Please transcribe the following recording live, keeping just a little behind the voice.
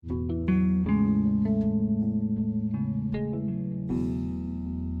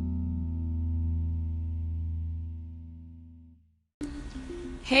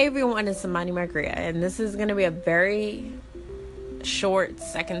Hey everyone, it's Amani Margaria, and this is going to be a very short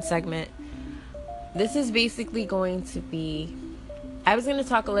second segment. This is basically going to be, I was going to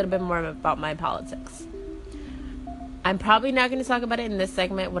talk a little bit more about my politics. I'm probably not going to talk about it in this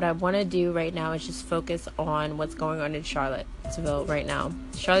segment. What I want to do right now is just focus on what's going on in Charlottesville right now.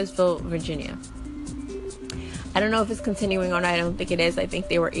 Charlottesville, Virginia. I don't know if it's continuing on. I don't think it is. I think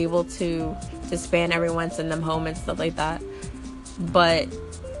they were able to disband everyone, send them home and stuff like that. But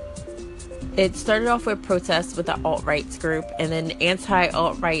it started off with protests with the alt-rights group, and then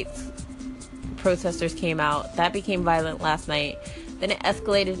anti-alt-rights protesters came out. That became violent last night. Then it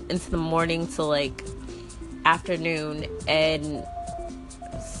escalated into the morning to afternoon, and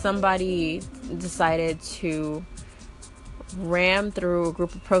somebody decided to ram through a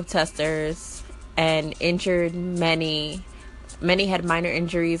group of protesters and injured many. Many had minor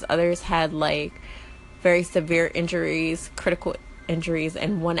injuries, others had very severe injuries, critical injuries,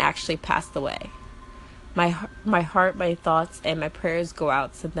 and one actually passed away. My heart, my thoughts, and my prayers go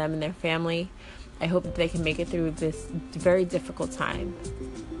out to them and their family. I hope that they can make it through this very difficult time.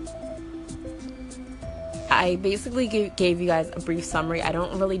 I basically gave you guys a brief summary. I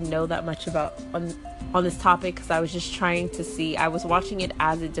don't really know that much about on this topic because I was just trying to see. I was watching it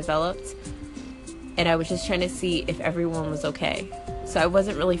as it developed, and I was just trying to see if everyone was okay. So I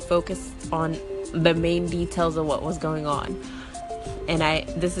wasn't really focused on the main details of what was going on. And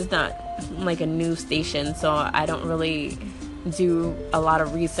this is not like a news station, so I don't really do a lot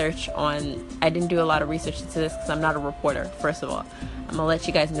of research I didn't do a lot of research into this because I'm not a reporter, first of all. I'm gonna let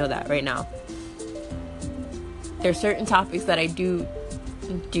you guys know that right now. There are certain topics that I do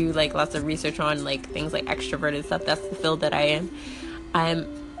lots of research on, things like extroverted stuff. That's the field that I am. I'm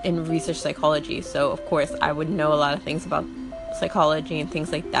in research psychology, so of course I would know a lot of things about psychology and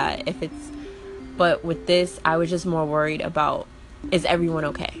things like that. But with this, I was just more worried about, is everyone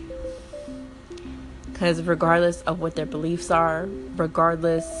okay? Because regardless of what their beliefs are,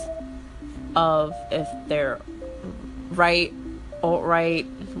 regardless of if they're right, alt-right,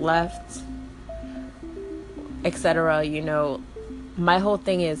 left, etc., my whole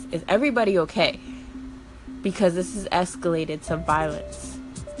thing is everybody okay? Because this has escalated to violence.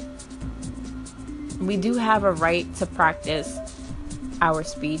 We do have a right to practice our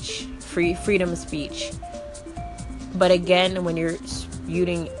speech, freedom of speech. But again, when you're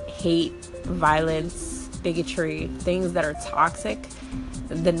spewing hate, violence, bigotry, things that are toxic,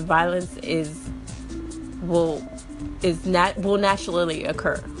 then violence will naturally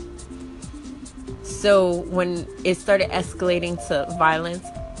occur. So when it started escalating to violence,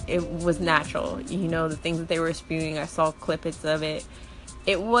 it was natural. The things that they were spewing, I saw clippets of it.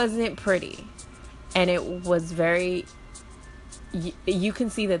 It wasn't pretty. And it was you can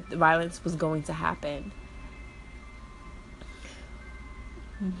see that the violence was going to happen.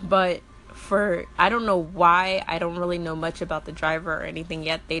 But I don't know why. I don't really know much about the driver or anything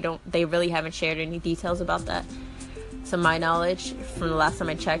yet. They really haven't shared any details about that, to my knowledge, from the last time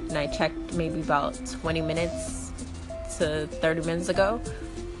I checked, and I checked maybe about 20 minutes to 30 minutes ago.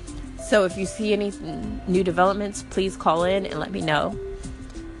 So if you see any new developments, please call in and let me know.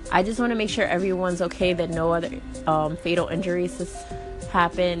 I just want to make sure everyone's okay, that no other fatal injuries has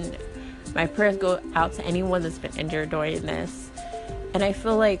happened. My prayers go out to anyone that's been injured during this. And I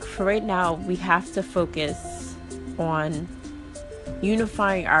feel like for right now, we have to focus on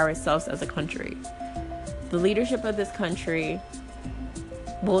unifying ourselves as a country. The leadership of this country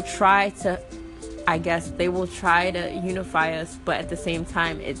will try to, they will try to unify us, but at the same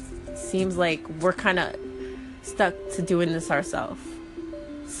time, it seems like we're kind of stuck to doing this ourselves.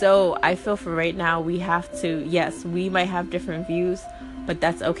 So I feel for right now, we have to, yes, we might have different views, but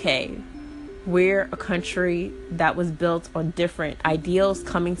that's okay. We're a country that was built on different ideals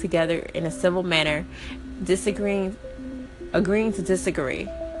coming together in a civil manner, agreeing to disagree,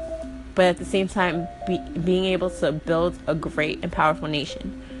 but at the same time being able to build a great and powerful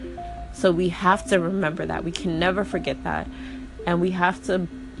nation. So we have to remember that. We can never forget that. And we have to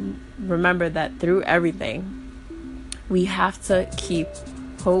remember that through everything, we have to keep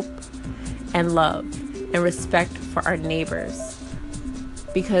hope and love and respect for our neighbors.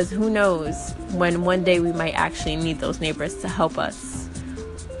 Because who knows when one day we might actually need those neighbors to help us,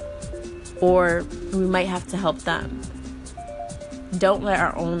 or we might have to help them. Don't let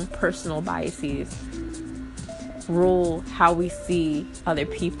our own personal biases rule how we see other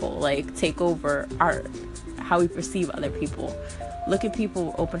people, take over how we perceive other people. Look at people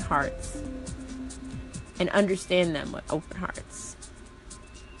with open hearts and understand them with open hearts.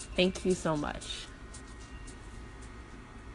 Thank you so much.